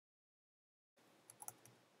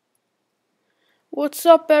What's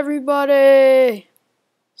up, everybody?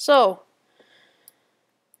 So,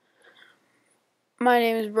 my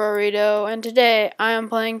name is Bro-rrito, and today I am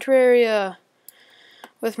playing Terraria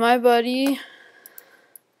with my buddy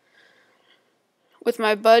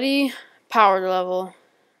Power Level.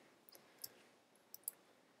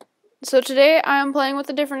 So today I am playing with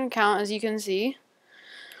a different account, as you can see.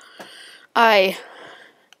 I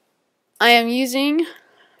am using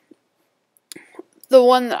the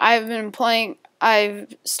one that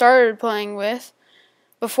I've started playing with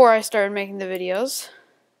before I started making the videos.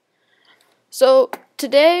 So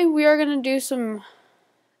today we are going to do some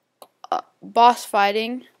boss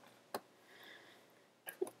fighting,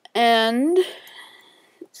 and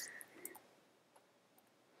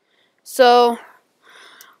so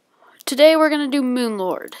today we're going to do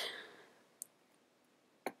Moonlord.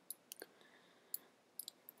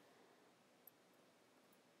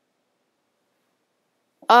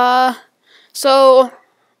 So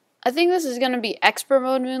I think this is going to be expert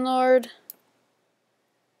mode Moonlord.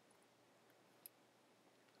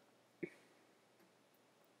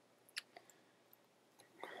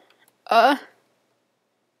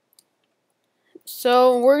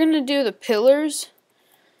 So we're going to do the pillars,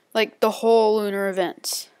 like the whole lunar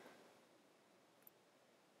events.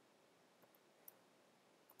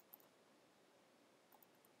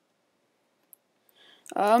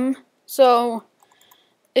 So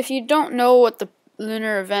if you don't know what the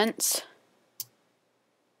lunar events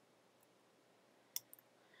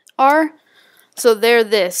are, so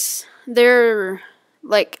they're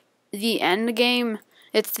like the end game.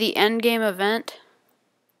 It's the end game event.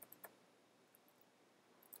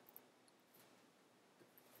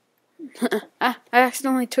 I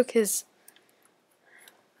accidentally took his.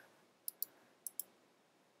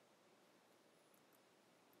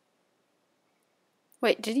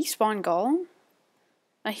 Wait, did he spawn Golem?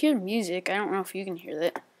 I hear music. I don't know if you can hear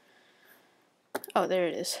that. Oh, there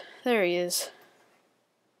it is. There he is.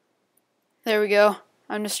 There we go.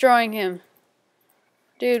 I'm destroying him.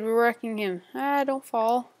 Dude, we're wrecking him. Don't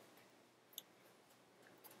fall.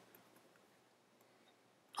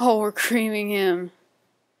 Oh, we're creaming him.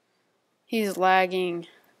 He's lagging.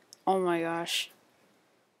 Oh my gosh.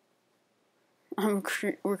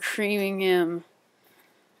 We're creaming him.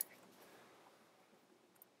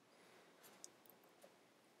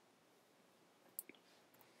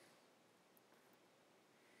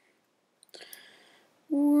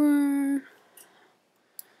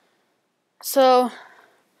 So,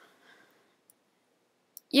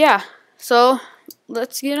 yeah. So,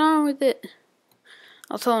 let's get on with it.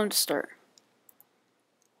 I'll tell him to start.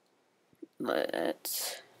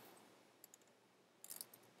 Let's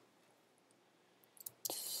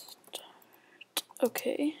start.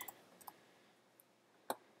 Okay.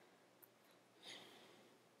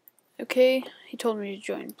 Okay, he told me to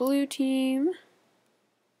join blue team.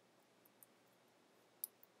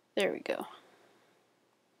 There we go.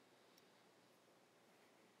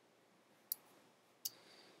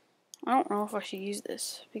 I don't know if I should use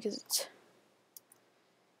this because it's.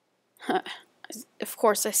 Of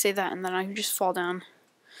course, I say that and then I just fall down.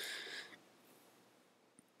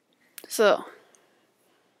 So,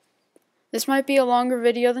 this might be a longer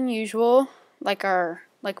video than usual, like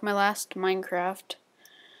my last Minecraft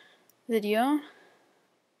video.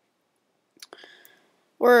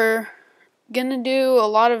 We're gonna do a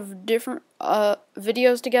lot of different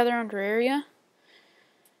videos together on Terraria,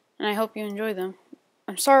 and I hope you enjoy them.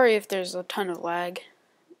 I'm sorry if there's a ton of lag.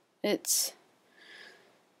 It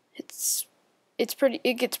gets pretty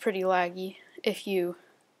laggy if you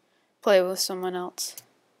play with someone else.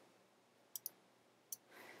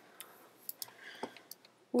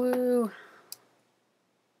 Woo.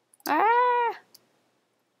 Ah!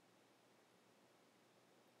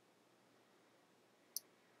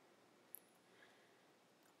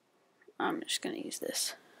 I'm just gonna use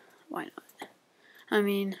this. Why not? I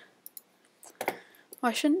mean,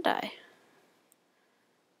 why shouldn't I?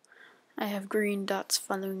 I have green dots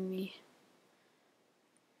following me.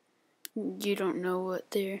 You don't know what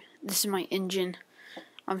they're. This is my engine.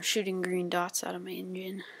 I'm shooting green dots out of my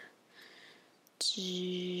engine.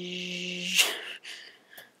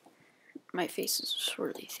 My face is a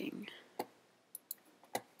swirly thing.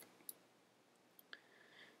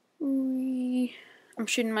 I'm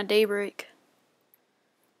shooting my daybreak.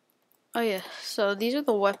 Oh yeah, so these are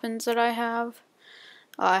the weapons that I have.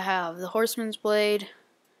 I have the Horseman's Blade.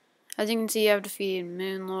 As you can see, I've defeated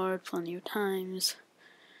Moonlord plenty of times.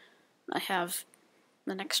 I have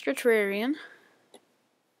an extra Terrarian.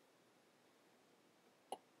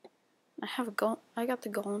 I got the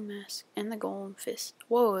Golem mask and the Golem fist.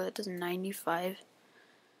 Whoa, that does 95.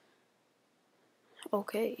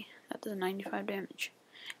 Okay, that does 95 damage.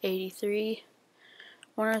 83,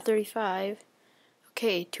 135.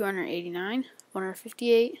 Okay, 289,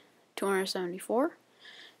 158, 274,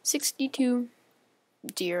 62,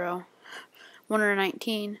 0,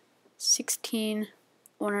 119, 16,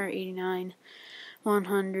 189,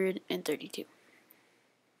 132.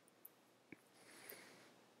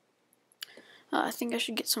 I think I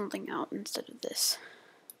should get something out instead of this.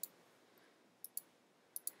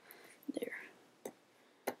 There.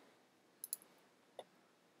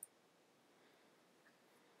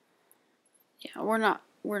 Yeah, we're not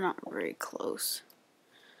very close.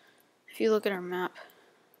 If you look at our map,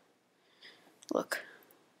 look.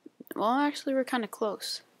 Well, actually, we're kind of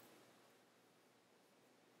close.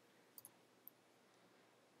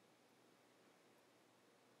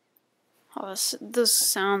 Oh, those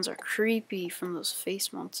sounds are creepy from those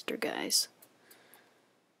face monster guys.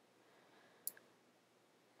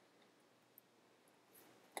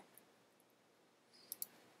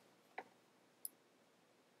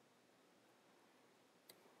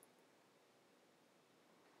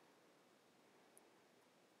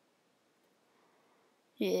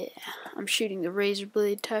 Yeah, I'm shooting the razor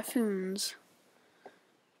blade typhoons.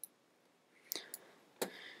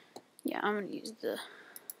 Yeah, I'm gonna use the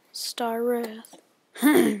Star Wrath.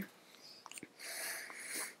 I'm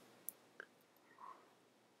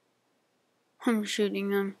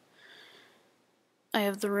shooting them. I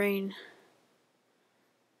have the rain.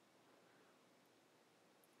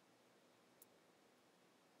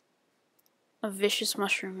 A vicious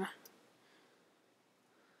mushroom.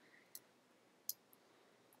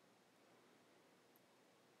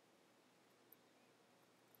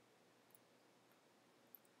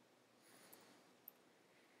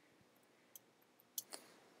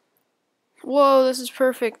 Whoa, this is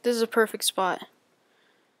perfect. This is a perfect spot.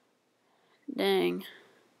 Dang.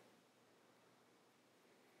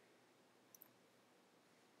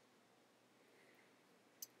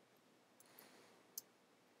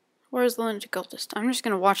 Where's the lunatic cultist? I'm just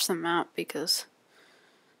gonna watch the map because...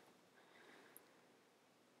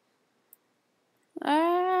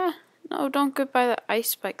 no, don't go by the ice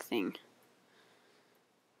spike thing.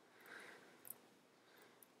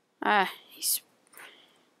 He's...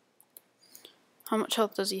 How much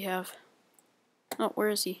health does he have? Oh, where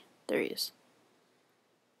is he? There he is.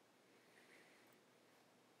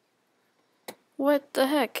 What the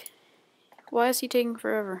heck? Why is he taking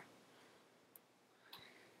forever?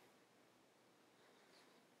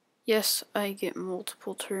 Yes, I get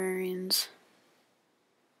multiple terrarians.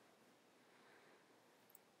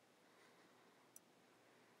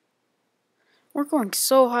 We're going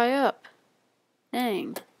so high up.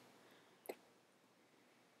 Dang.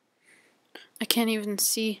 I can't even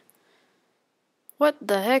see. What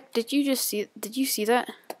the heck? Did you just see? Did you see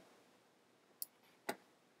that?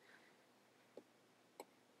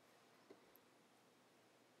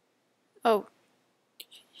 Oh.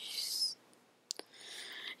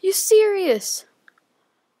 You serious?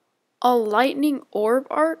 A lightning orb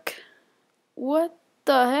arc? What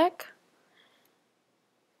the heck?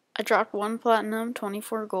 I dropped 1 platinum,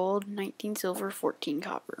 24 gold, 19 silver, 14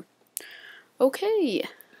 copper. Okay.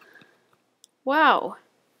 Wow.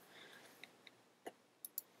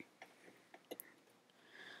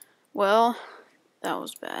 Well, that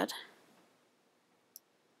was bad.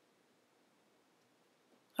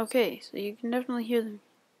 Okay, so you can definitely hear them.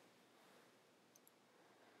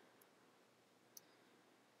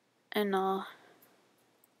 And,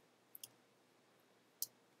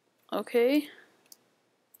 okay.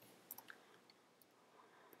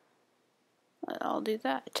 I'll do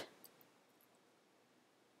that.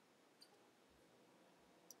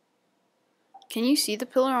 Can you see the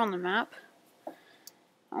pillar on the map?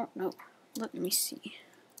 I don't know. Let me see.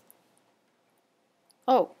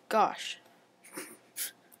 Oh, gosh.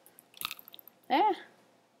 Eh?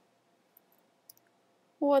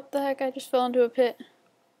 What the heck? I just fell into a pit.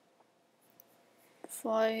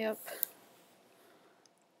 Fly up.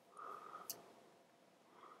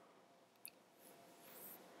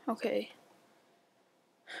 Okay.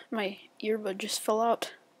 My earbud just fell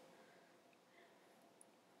out.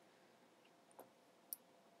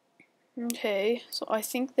 Okay, so I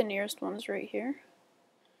think the nearest one's right here.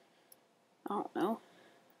 I don't know.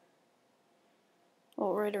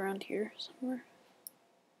 Oh, right around here somewhere.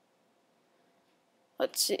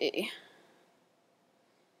 Let's see.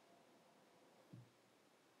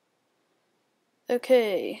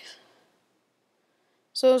 Okay.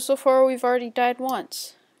 So far we've already died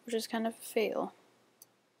once, which is kind of a fail.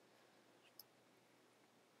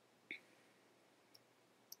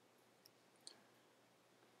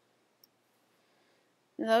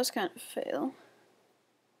 That was kind of a fail.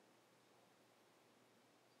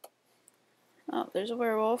 Oh, there's a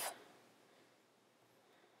werewolf.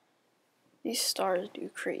 These stars do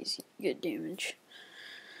crazy good damage.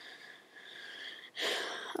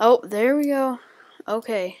 Oh, there we go.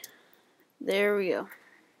 Okay. There we go.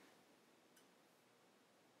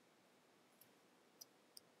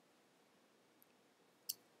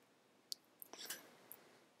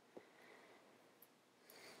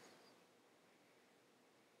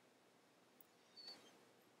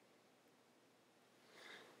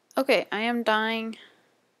 Okay, I am dying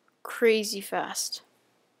crazy fast.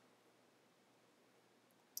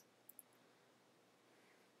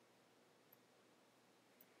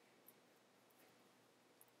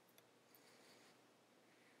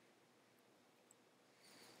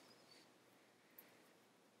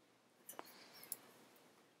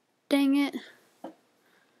 Dang it.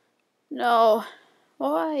 No.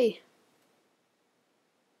 Why?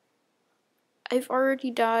 I've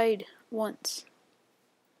already died once.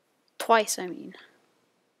 Twice, I mean.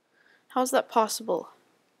 How's that possible?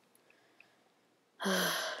 I'm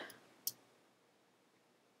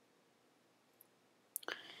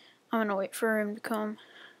gonna wait for him to come.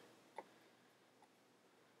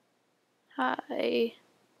 Hi.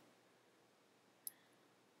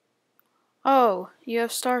 Oh, you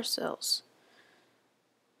have star cells.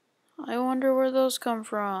 I wonder where those come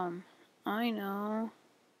from. I know.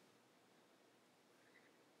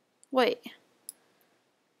 Wait.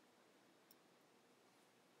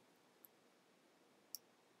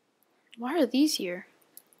 Why are these here?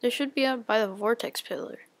 They should be out by the vortex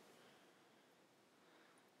pillar.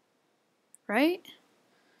 Right?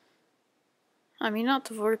 I mean, not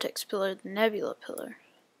the vortex pillar, the nebula pillar.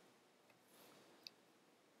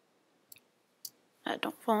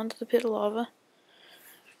 Don't fall into the pit of lava.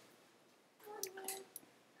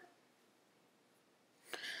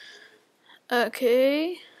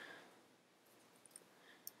 Okay.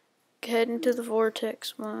 Head into the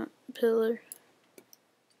vortex pillar.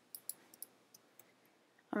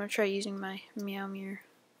 I'm gonna try using my meow mirror.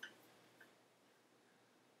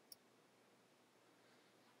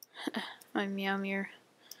 My meow mirror.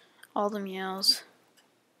 All the meows.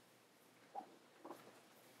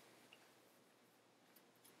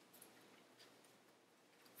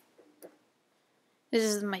 This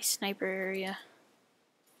is my sniper area.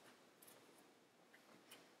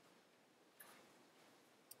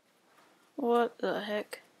 What the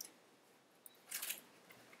heck?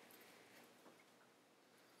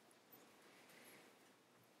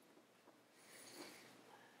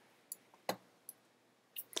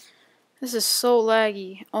 This is so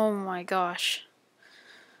laggy. Oh my gosh.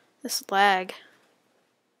 This lag.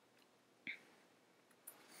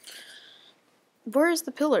 Where is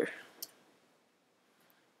the pillar?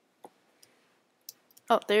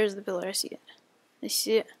 Oh, there's the pillar. I see it. I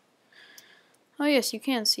see it. Oh yes, you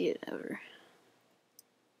can see it over.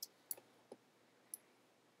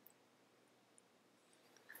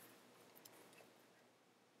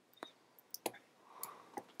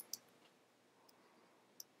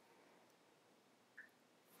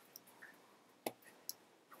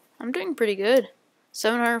 I'm doing pretty good.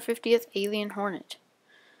 750th Alien Hornet.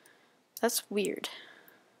 That's weird.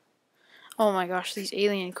 Oh my gosh, these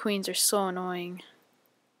alien queens are so annoying.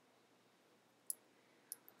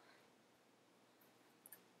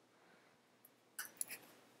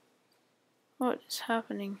 What is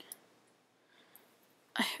happening?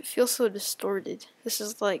 I feel so distorted. This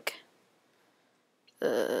is like...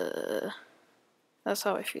 that's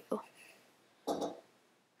how I feel.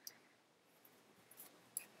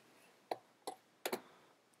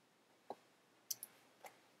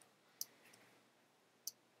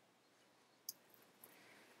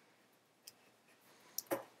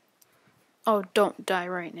 Oh, don't die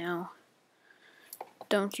right now.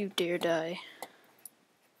 Don't you dare die.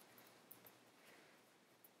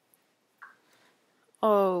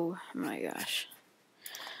 Oh my gosh.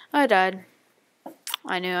 I died.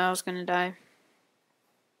 I knew I was gonna die.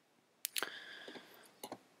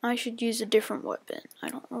 I should use a different weapon. I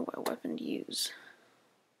don't know what weapon to use.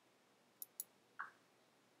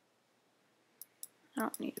 I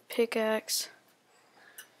don't need a pickaxe.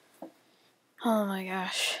 Oh my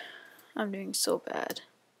gosh. I'm doing so bad.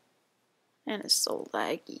 And it's so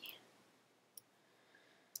laggy.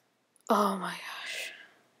 Oh my gosh.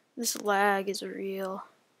 This lag is real.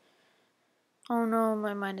 Oh no,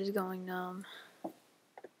 my mind is going numb.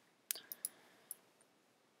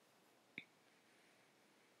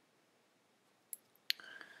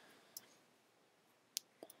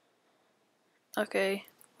 Okay,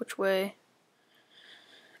 which way?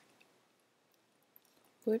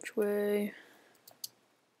 Which way?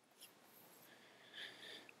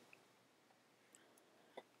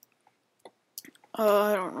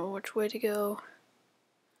 I don't know which way to go.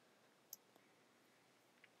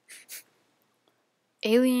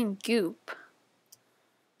 Alien goop.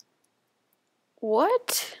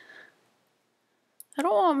 What? I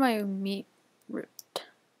don't want my meat ripped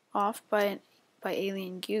off by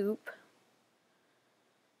alien goop.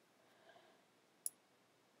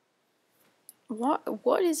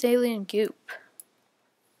 What is alien goop?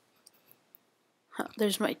 Huh,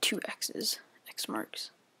 there's my 2 X's. X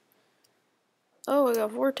marks. Oh, I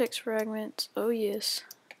got vortex fragments. Oh yes.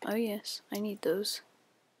 Oh yes. I need those.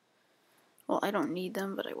 Well, I don't need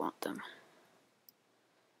them, but I want them.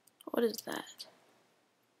 What is that?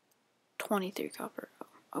 23 copper.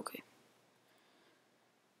 Oh, okay.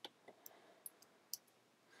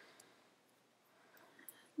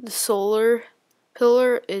 The solar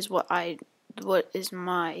pillar is what is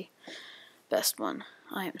my best one.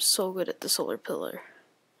 I am so good at the solar pillar.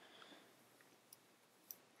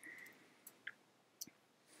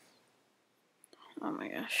 Oh my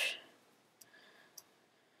gosh.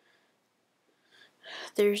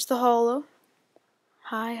 There's the hollow.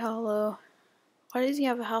 Hi, hollow. Why does he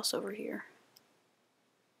have a house over here?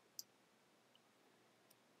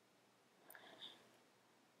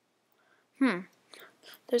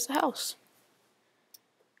 There's a house.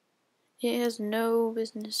 It has no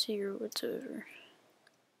business here whatsoever.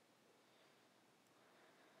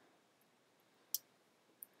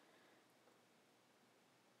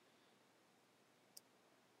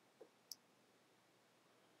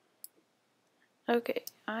 Okay,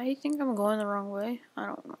 I think I'm going the wrong way. I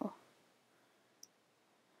don't know.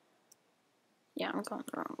 Yeah, I'm going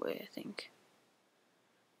the wrong way, I think.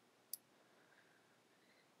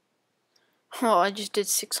 Oh, I just did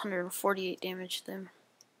 648 damage to them.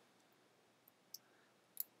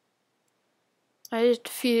 I just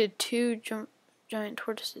defeated 2 giant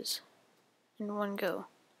tortoises in one go.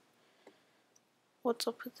 What's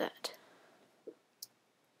up with that?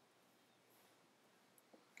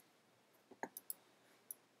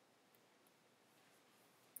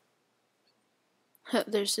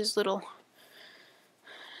 There's his little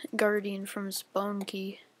guardian from his bone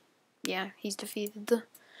key. Yeah, he's defeated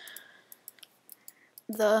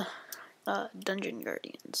the dungeon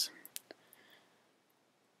guardians.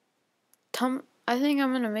 I think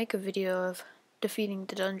I'm gonna make a video of defeating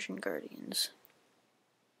the dungeon guardians.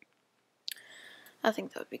 I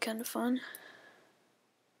think that would be kind of fun.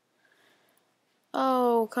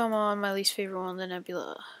 Oh, come on, my least favorite one, the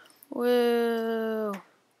nebula. Whoa.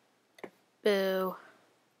 Boo.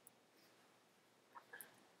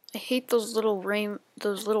 I hate those little brain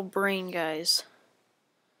guys.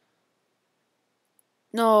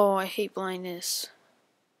 No, I hate blindness.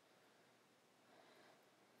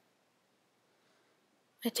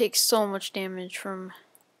 I take so much damage from...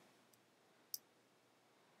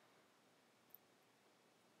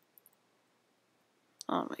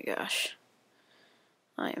 Oh my gosh.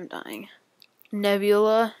 I am dying.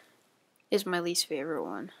 Nebula is my least favorite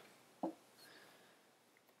one.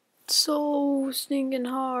 It's so stinking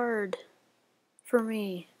hard for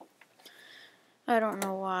me. I don't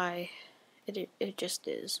know why. It just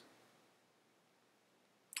is.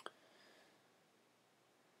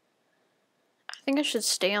 I think I should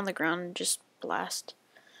stay on the ground and just blast.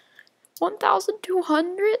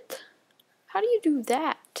 1,200? How do you do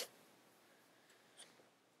that?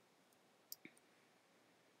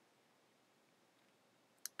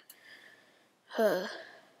 I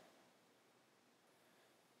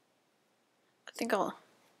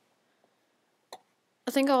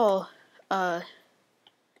think I'll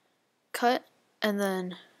cut and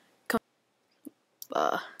then come.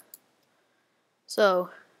 So,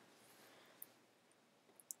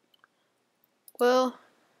 well,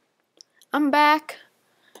 I'm back,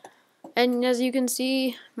 and as you can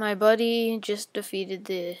see, my buddy just defeated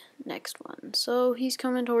the next one, so he's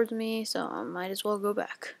coming towards me, so I might as well go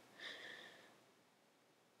back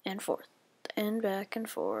and forth and back and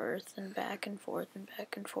forth and back and forth and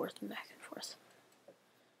back and forth and back and forth.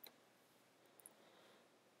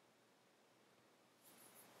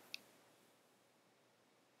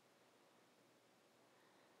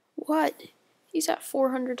 What? He's at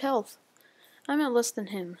 400 health. I'm at less than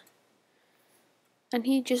him. And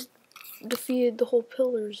he just defeated the whole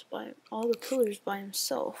pillars all the pillars by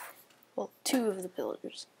himself. Well, 2 of the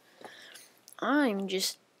pillars. I'm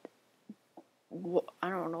just, I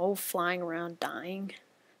don't know, flying around dying.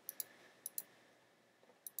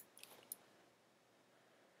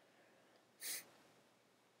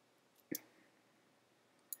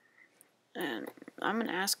 And I'm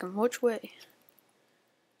gonna ask him which way.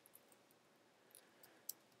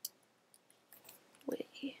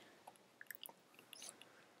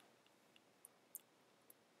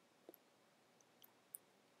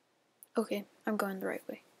 Okay, I'm going the right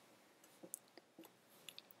way.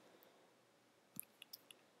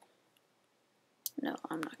 No,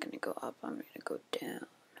 I'm not gonna go up, I'm gonna go down.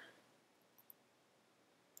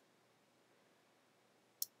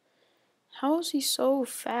 How is he so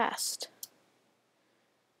fast?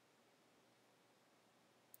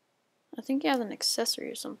 I think he has an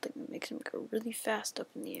accessory or something that makes him go really fast up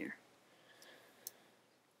in the air.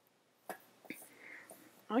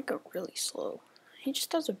 I go really slow. He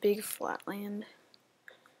just has a big flat land,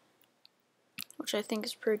 which I think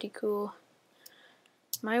is pretty cool.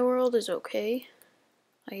 My world is okay,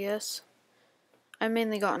 I guess. I've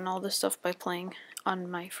mainly gotten all this stuff by playing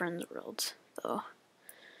on my friends' worlds, though.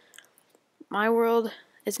 My world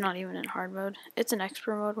is not even in hard mode. It's an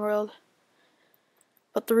expert mode world.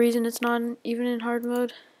 But the reason it's not even in hard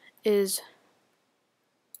mode is...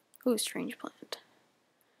 Ooh, strange plant.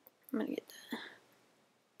 I'm gonna get that.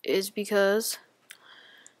 Is because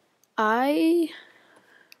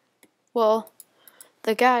well,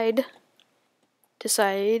 the guide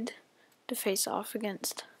decided to face off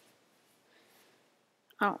against...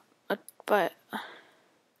 but...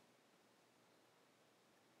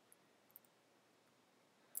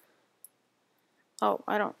 Oh,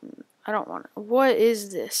 I don't want it. What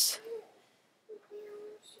is this?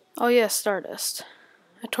 Oh yeah, Stardust.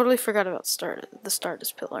 I totally forgot about the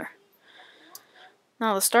Stardust pillar.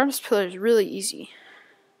 Now the Stardust pillar is really easy.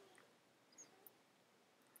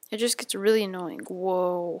 It just gets really annoying.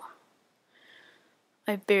 Whoa.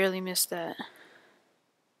 I barely missed that.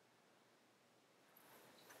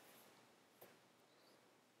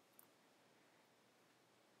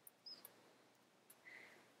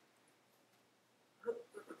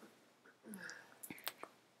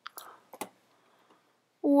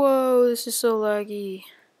 Whoa, this is so laggy.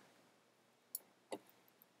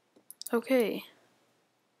 Okay.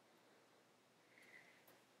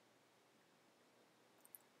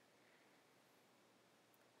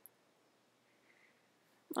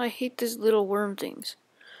 I hate these little worm things.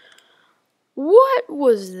 What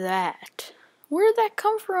was that? Where did that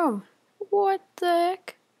come from? What the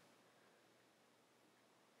heck?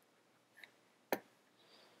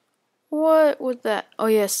 What was that? Oh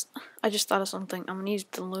yes, I just thought of something. I'm gonna use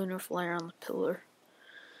the lunar flare on the pillar.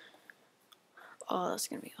 Oh, that's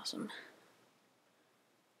gonna be awesome.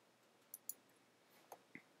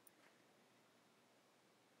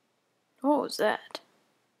 What was that?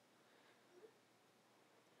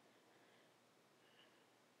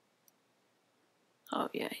 Oh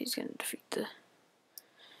yeah, he's gonna defeat the...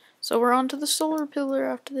 So we're on to the solar pillar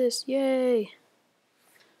after this. Yay!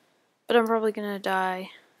 But I'm probably gonna die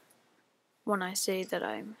when I say that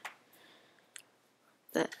I'm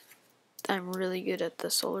really good at the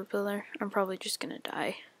solar pillar. I'm probably just gonna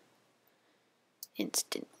die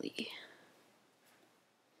instantly.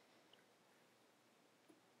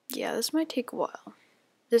 Yeah, this might take a while.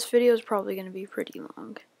 This video is probably gonna be pretty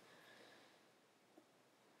long.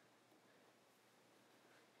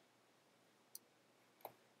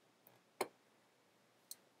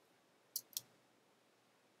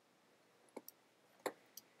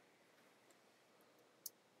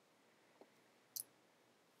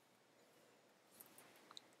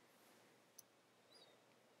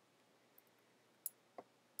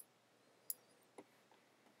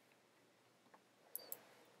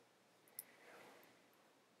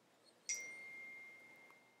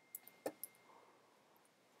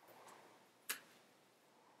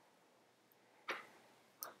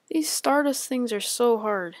 These Stardust things are so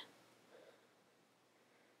hard.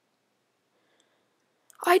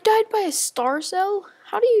 I died by a star cell?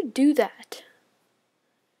 How do you do that?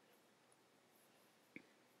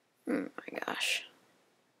 Oh my gosh.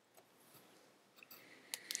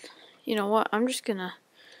 You know what? I'm just gonna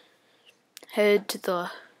head to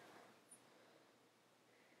the...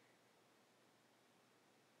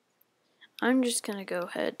 I'm just gonna go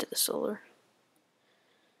head to the solar.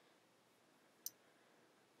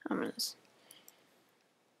 I'm gonna...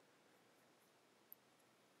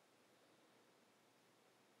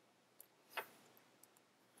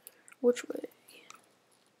 Which way?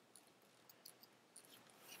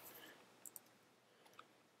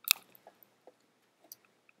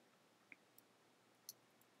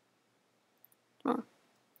 Oh.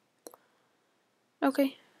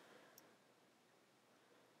 Okay.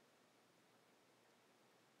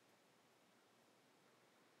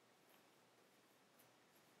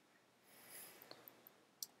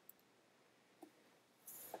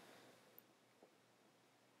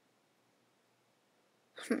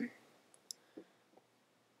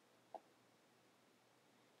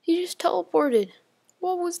 He just teleported.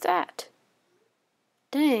 What was that?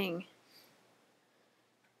 Dang.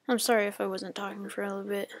 I'm sorry if I wasn't talking for a little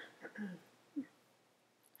bit.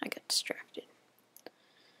 I got distracted.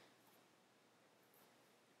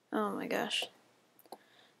 Oh my gosh.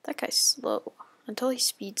 That guy's slow until he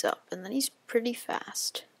speeds up, and then he's pretty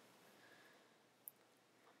fast.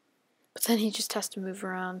 But then he just has to move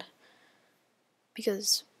around.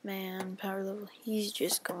 Because, man, power level, he's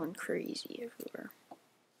just going crazy everywhere.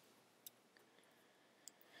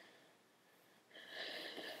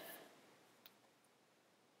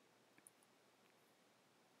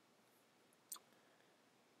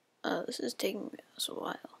 This is taking us a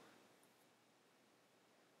while.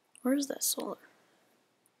 Where's that solar?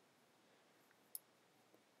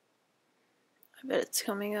 I bet it's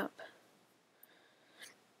coming up.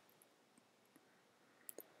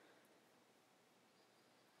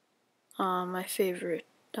 My favorite.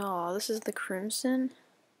 Oh, this is the crimson.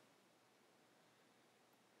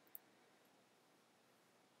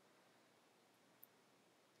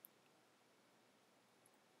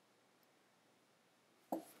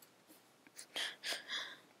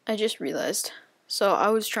 I just realized. So I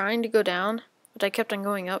was trying to go down, but I kept on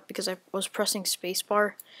going up because I was pressing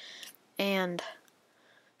spacebar and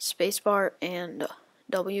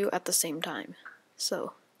W at the same time.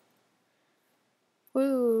 So,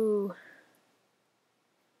 woo!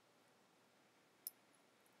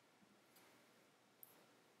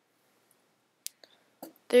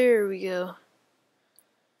 There we go.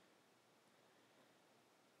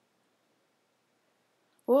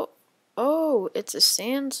 Whoa! Oh, it's a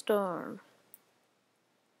sandstorm.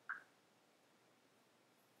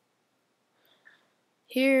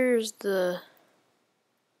 Here's the...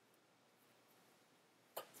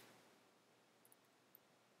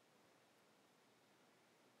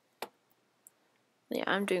 Yeah,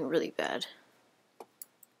 I'm doing really bad.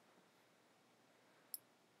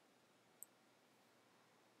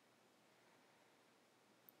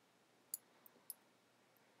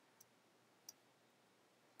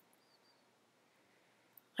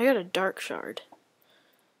 I got a dark shard.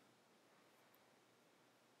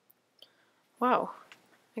 Wow,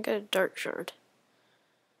 I got a dark shard.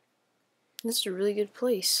 This is a really good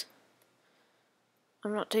place.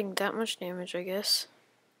 I'm not taking that much damage, I guess.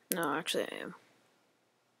 No, actually I am.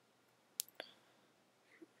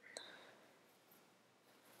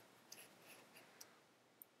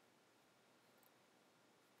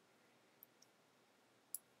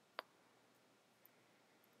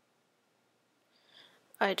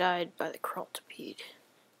 I died by the crawltipede.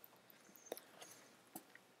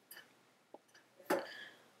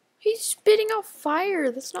 He's spitting out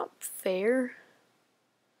fire. That's not fair.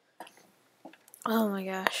 Oh my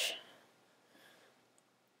gosh.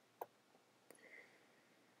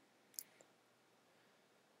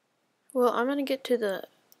 Well, I'm gonna get to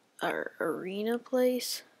our arena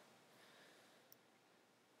place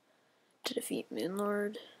to defeat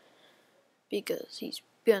Moonlord because he's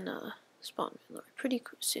gonna spawn Moonlord pretty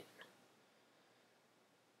soon.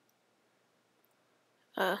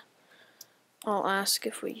 I'll ask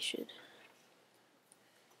if we should.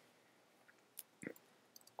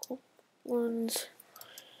 One's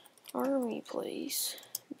army place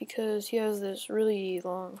because he has this really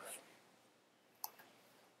long.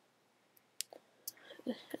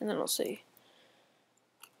 And then I'll say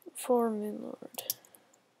for Moonlord.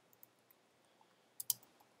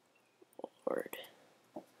 Lord.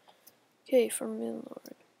 Okay, for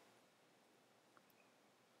Moonlord.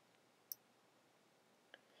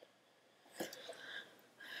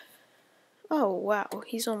 Oh wow,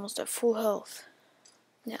 he's almost at full health.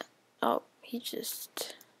 Yeah. Oh, he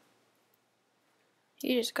just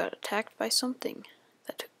got attacked by something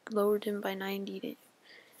that lowered him by 90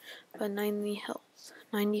 health.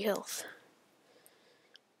 90 health.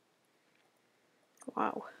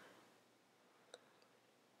 Wow.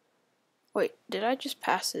 Wait, did I just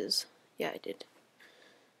pass his? Yeah, I did.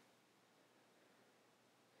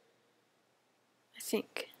 I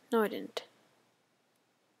think. No, I didn't.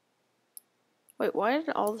 Wait, why did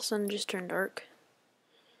all of a sudden just turn dark?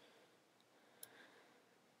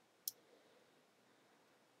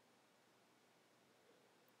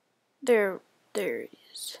 There he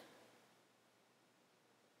is.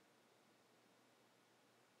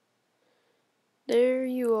 There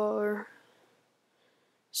you are.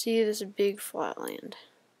 See this big flatland.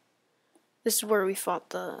 This is where we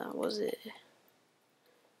fought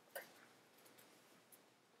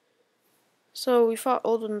So we fought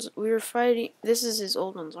Old One's, we were fighting, this is his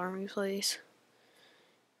Old One's army place.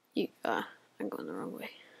 I'm going the wrong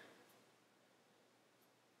way.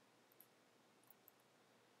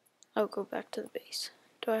 I'll go back to the base.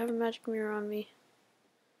 Do I have a magic mirror on me?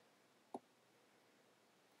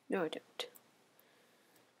 No, I don't.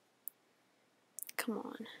 Come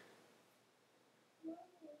on.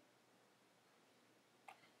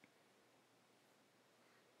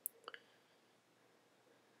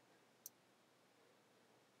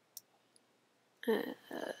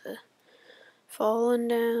 Falling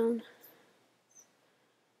down.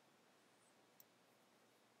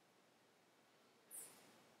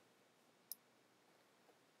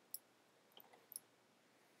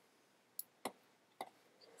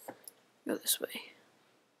 Go this way.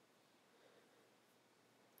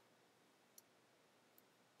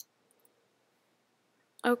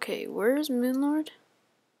 Okay, where's Moonlord?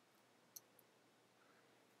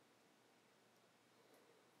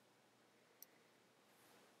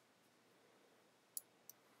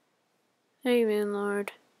 Hey, Moonlord.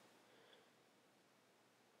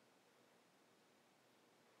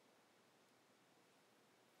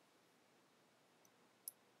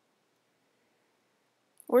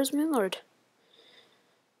 Where's Moonlord?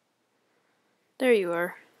 There you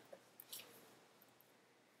are.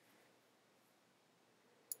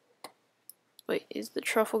 Wait, is the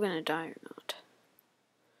truffle gonna die or not?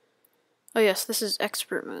 Oh yes, this is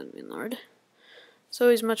expert mode, Moonlord. So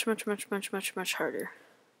he's much harder.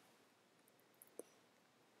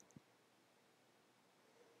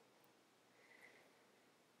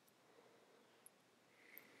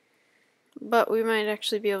 But we might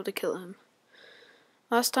actually be able to kill him.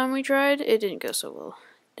 Last time we tried, it didn't go so well.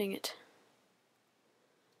 Dang it.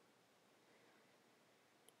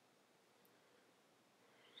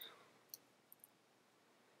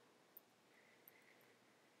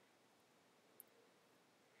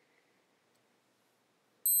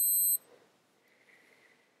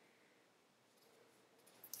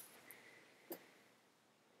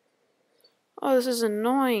 Oh, this is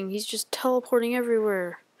annoying. He's just teleporting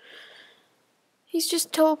everywhere. He's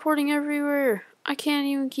just teleporting everywhere. I can't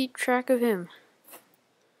even keep track of him.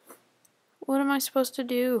 What am I supposed to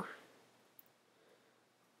do?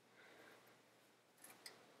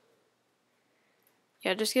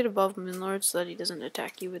 Yeah, just get above Moonlord so that he doesn't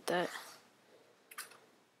attack you with that.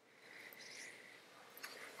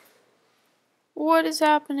 What is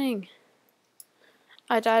happening?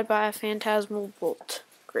 I died by a phantasmal bolt.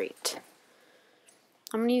 Great.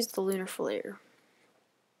 I'm gonna use the Lunar Flare.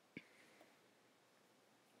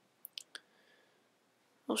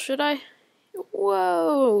 Well, should I?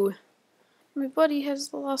 Whoa! My buddy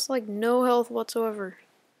has lost like no health whatsoever.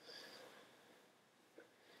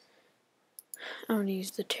 I'm gonna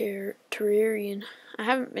use the Terrarian. I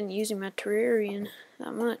haven't been using my Terrarian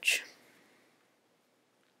that much.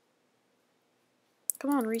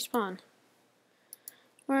 Come on, respawn.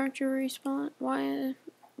 Why aren't you respawn? Why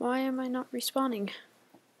am I not respawning?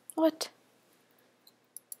 What?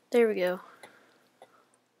 There we go.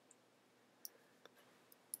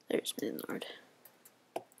 There's Moonlord.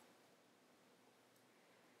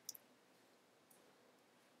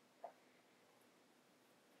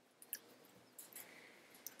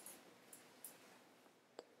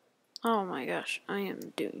 Oh my gosh, I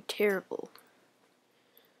am doing terrible.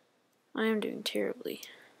 I am doing terribly.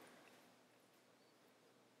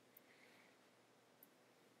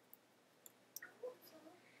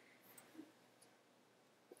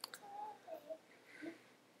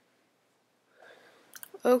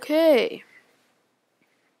 Okay.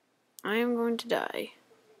 I am going to die.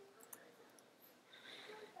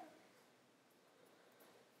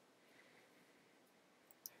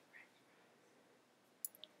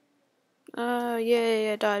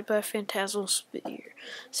 Yay, I died by a phantasmal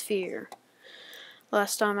sphere.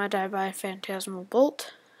 Last time I died by a phantasmal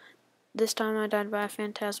bolt. This time I died by a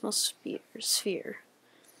phantasmal sphere.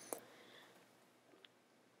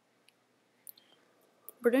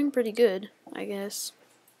 We're doing pretty good, I guess.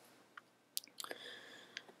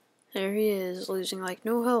 There he is, losing like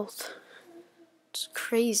no health. It's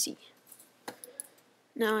crazy.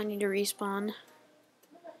 Now I need to respawn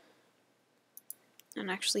and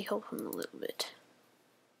actually help him a little bit.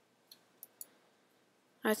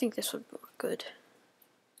 I think this would work good.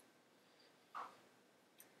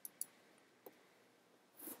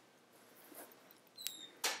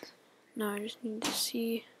 Now I just need to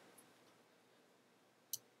see.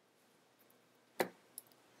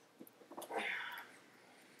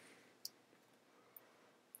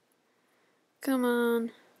 Come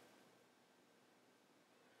on.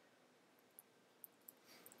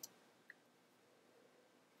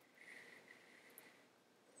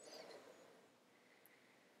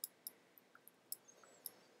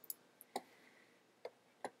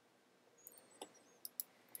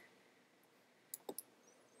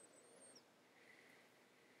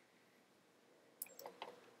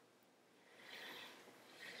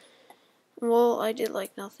 Well, I did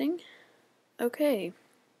like nothing. Okay.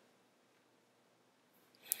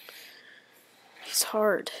 He's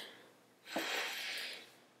hard.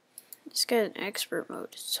 Just get an expert mode.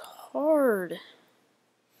 It's hard.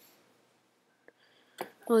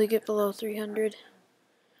 Will he get below 300?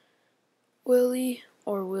 Will he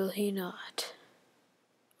or will he not?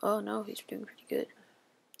 Oh no, he's doing pretty good.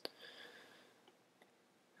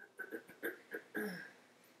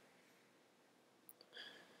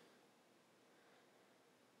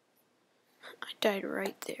 I died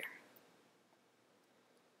right there.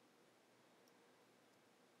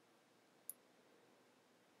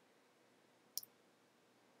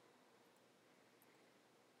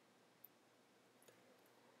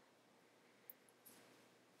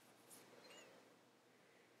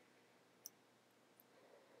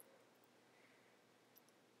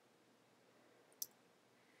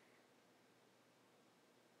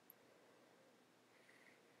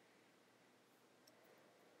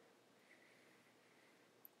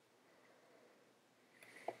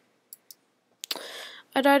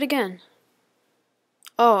 I died again.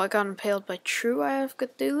 Oh, I got impaled by true Eye of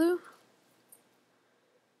Cthulhu?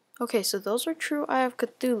 Okay, so those are true Eye of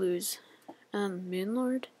Cthulhu's. And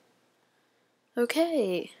Moonlord?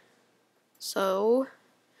 Okay. So,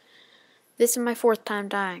 this is my 4th time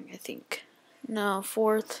dying, I think. No,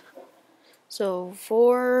 4th. So,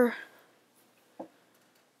 4,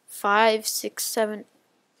 5, 6, 7,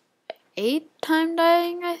 8 time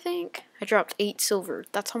dying, I think. I dropped 8 silver.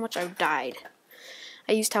 That's how much I've died.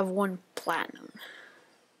 I used to have 1 platinum.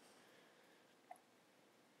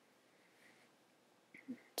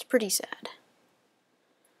 It's pretty sad.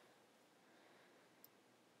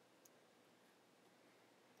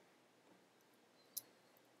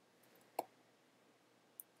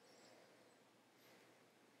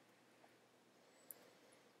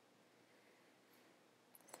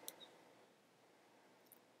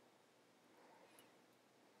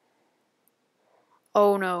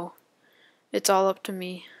 Oh no. It's all up to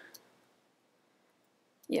me.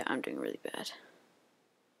 Yeah, I'm doing really bad.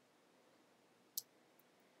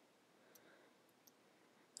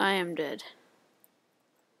 I am dead.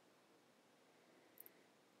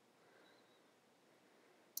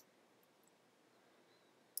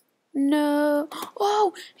 No.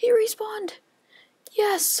 Oh, he respawned.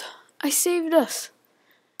 Yes, I saved us.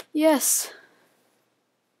 Yes.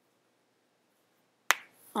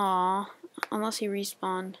 Aw, unless he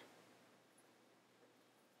respawned.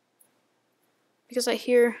 Because I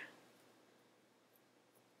hear...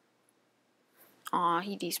 Aw,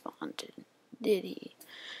 he despawned. Did he?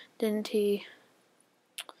 Didn't he?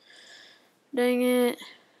 Dang it.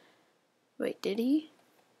 Wait, did he?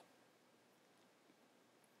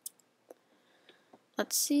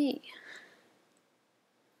 Let's see.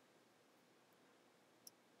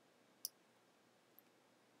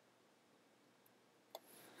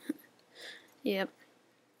 Yep.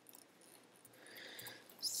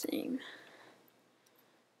 Same.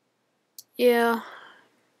 Yeah.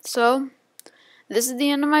 So, this is the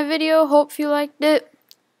end of my video. Hope you liked it.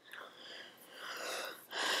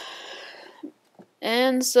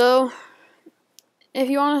 And so, if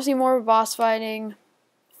you want to see more boss fighting,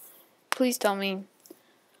 please tell me.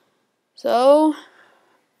 So,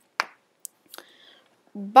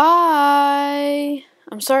 bye.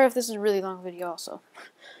 I'm sorry if this is a really long video also.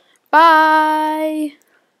 Bye.